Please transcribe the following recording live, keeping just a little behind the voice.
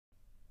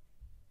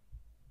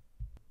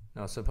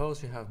Now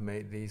suppose you have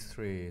made these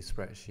three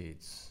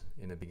spreadsheets.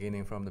 In the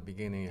beginning, from the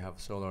beginning, you have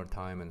solar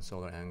time and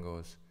solar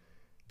angles.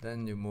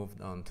 Then you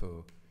moved on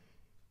to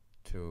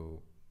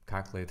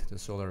calculate the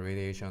solar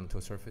radiation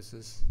to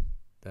surfaces.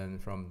 Then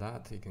from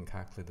that, you can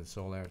calculate the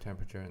solar air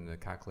temperature and then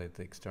calculate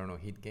the external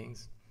heat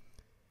gains.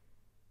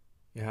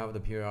 You have the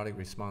periodic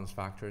response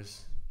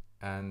factors,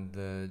 and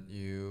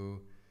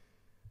you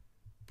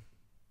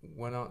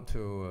went on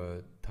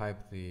to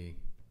type the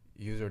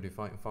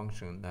user-defined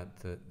function that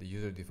the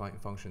user-defined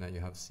function that you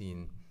have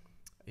seen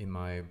in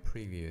my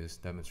previous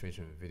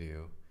demonstration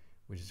video,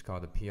 which is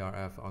called the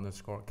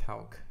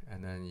prf_calc,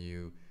 and then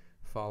you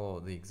follow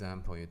the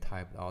example. You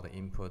type all the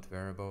input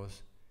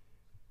variables,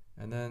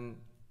 and then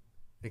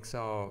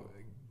Excel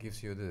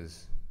gives you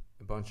this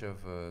a bunch of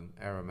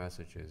error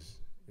messages.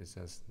 It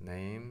says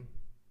name.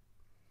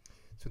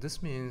 So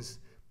this means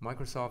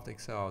Microsoft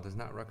Excel does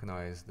not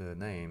recognize the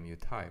name you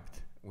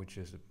typed, which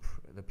is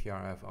the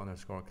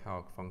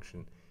prf_calc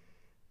function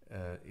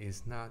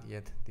is not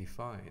yet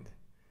defined.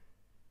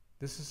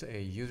 This is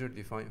a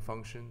user-defined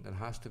function that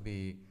has to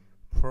be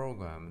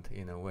programmed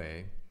in a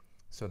way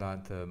so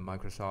that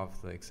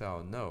Microsoft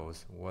Excel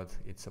knows what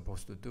it's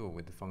supposed to do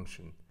with the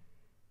function.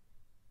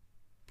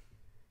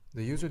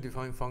 The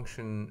user-defined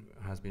function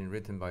has been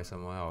written by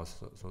someone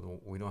else,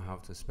 so we don't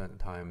have to spend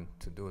time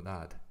to do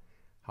that.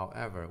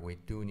 However, we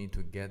do need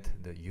to get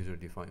the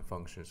user-defined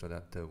function so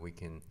that we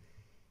can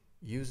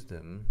use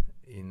them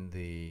in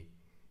the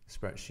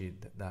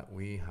spreadsheet that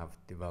we have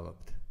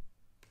developed.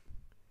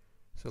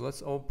 So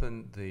let's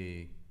open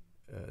the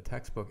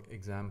textbook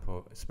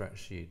example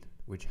spreadsheet,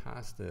 which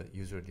has the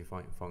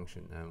user-defined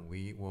function, and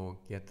we will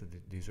get the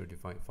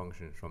user-defined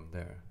function from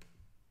there.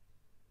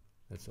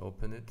 Let's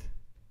open it.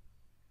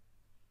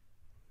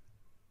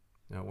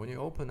 Now, when you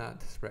open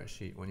that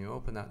spreadsheet, when you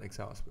open that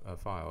Excel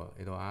file,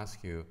 it'll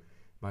ask you,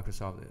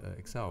 Microsoft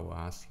Excel will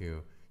ask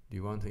you, do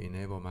you want to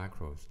enable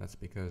macros? That's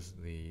because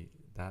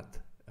that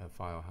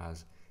file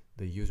has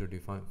the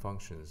user-defined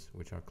functions,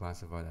 which are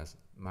classified as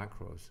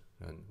macros,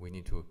 and we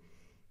need to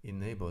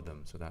enable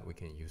them so that we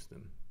can use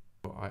them.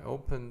 So I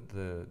opened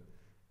the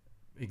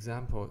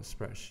example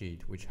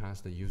spreadsheet, which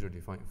has the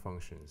user-defined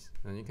functions,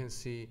 and you can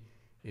see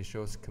it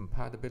shows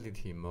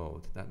compatibility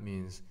mode. That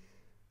means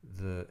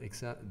the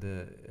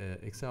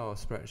Excel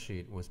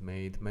spreadsheet was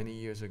made many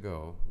years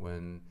ago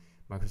when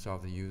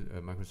Microsoft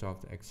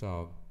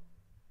Excel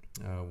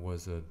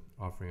was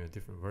offering a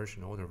different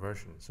version, older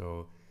version.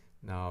 So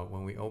now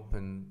when we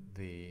open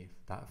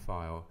that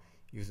file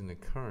using the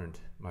current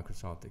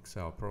Microsoft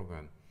Excel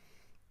program,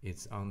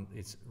 it's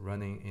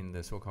running in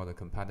the so-called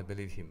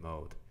compatibility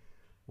mode.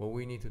 What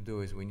we need to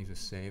do is we need to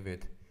save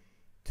it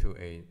to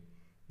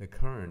the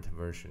current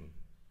version.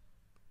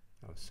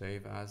 I'll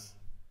save as.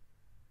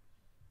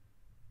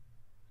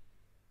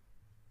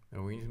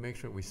 And we need to make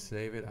sure we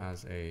save it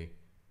as a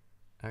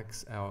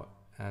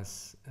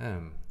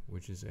XLSM,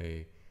 which is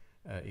a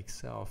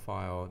Excel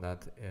file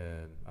that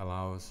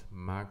allows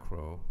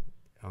macro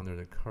under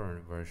the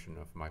current version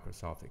of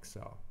Microsoft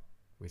Excel.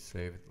 We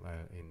save it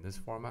in this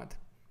format.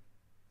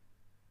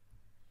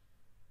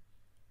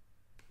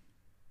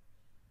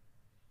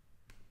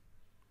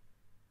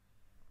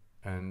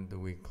 And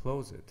we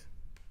close it.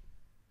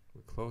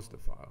 We close the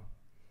file.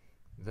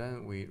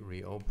 Then we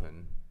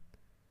reopen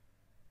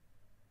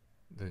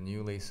the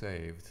newly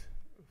saved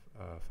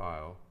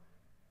file.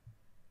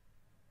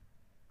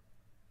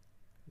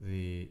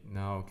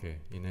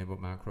 Enable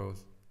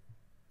macros.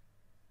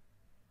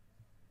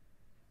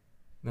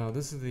 Now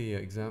this is the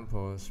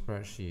example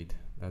spreadsheet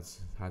that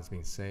has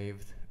been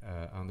saved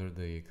under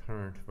the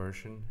current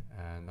version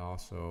and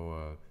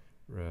also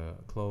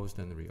closed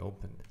and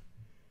reopened.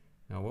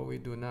 Now what we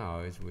do now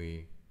is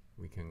we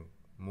can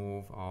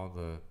move all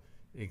the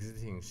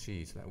existing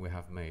sheets that we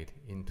have made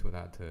into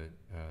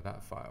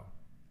that file.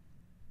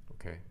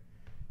 Okay,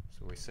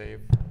 so we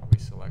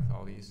select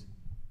all these.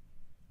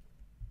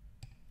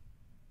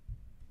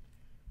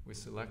 We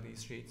select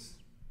these sheets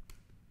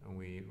and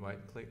we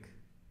right click.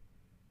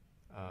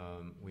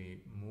 We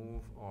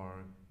move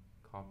or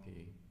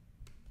copy.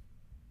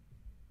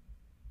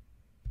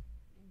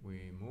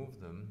 We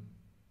move them,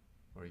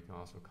 or you can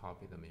also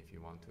copy them if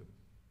you want to.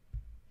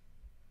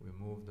 We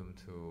move them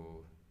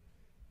to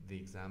the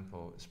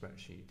example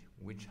spreadsheet,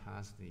 which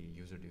has the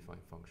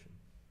user-defined function.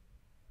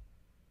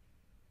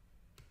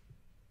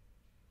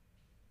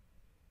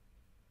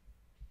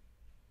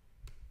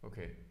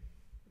 Okay,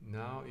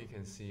 now you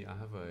can see I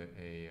have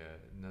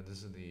now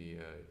this is the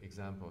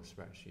example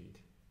spreadsheet,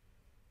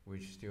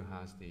 which still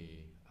has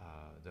the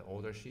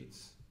older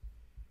sheets,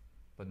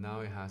 but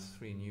now it has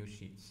 3 new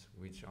sheets,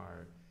 which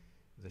are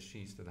the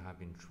sheets that have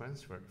been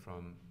transferred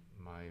from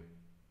my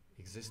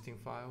existing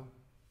file,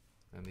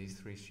 and these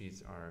 3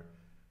 sheets are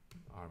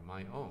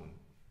my own.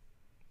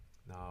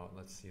 Now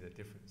let's see the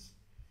difference.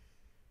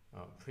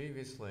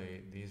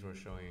 Previously, these were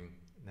showing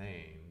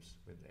names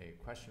with a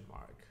question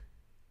mark.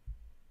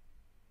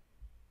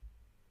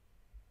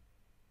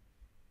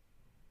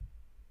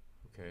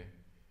 Okay,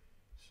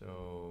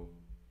 so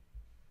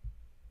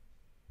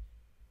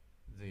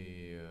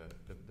the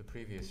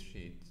previous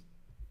sheet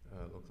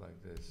look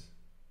like this.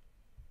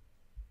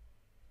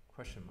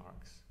 Question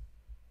marks.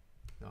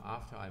 Now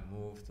after I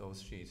move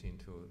those sheets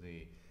into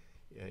the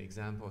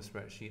example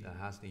spreadsheet that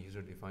has the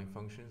user-defined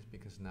functions,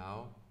 because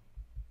now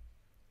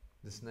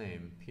this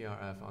name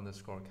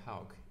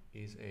prf_calc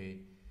is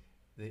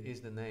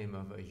the name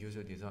of a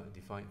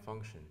user-defined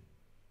function,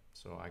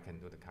 so I can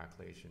do the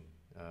calculation.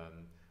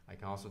 I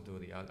can also do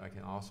I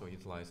can also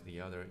utilize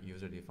the other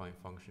user-defined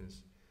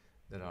functions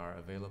that are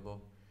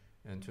available.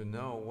 And to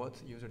know what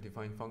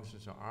user-defined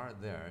functions are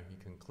there, you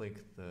can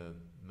click the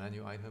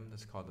menu item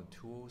that's called the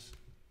tools,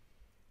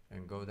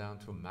 and go down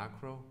to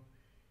macro,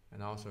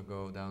 and also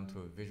go down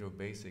to Visual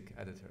Basic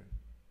editor.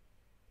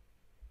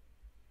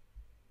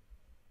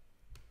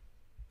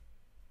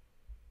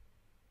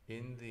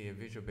 In the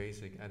Visual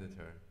Basic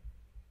editor,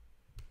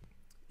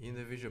 you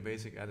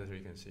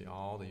can see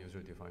all the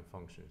user-defined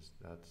functions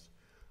that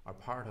are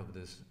part of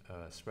this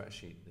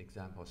spreadsheet, the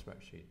example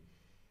spreadsheet.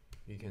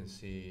 You can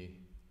see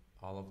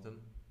all of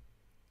them.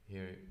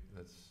 Here,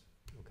 let's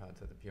look at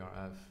the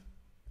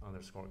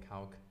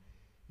prf_calc.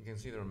 You can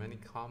see there are many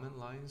command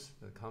lines.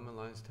 The command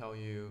lines tell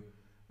you,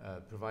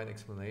 provide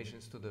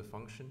explanations to the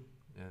function,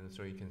 and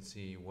so you can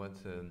see what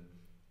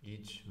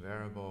each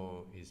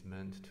variable is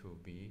meant to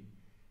be,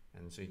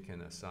 and so you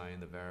can assign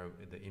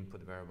the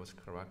input variables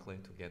correctly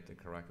to get the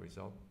correct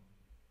result.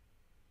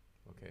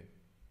 Okay.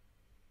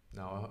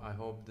 Now I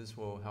hope this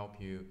will help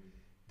you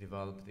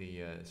develop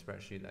the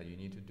spreadsheet that you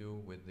need to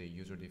do with the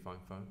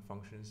user-defined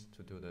functions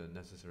to do the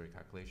necessary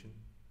calculation.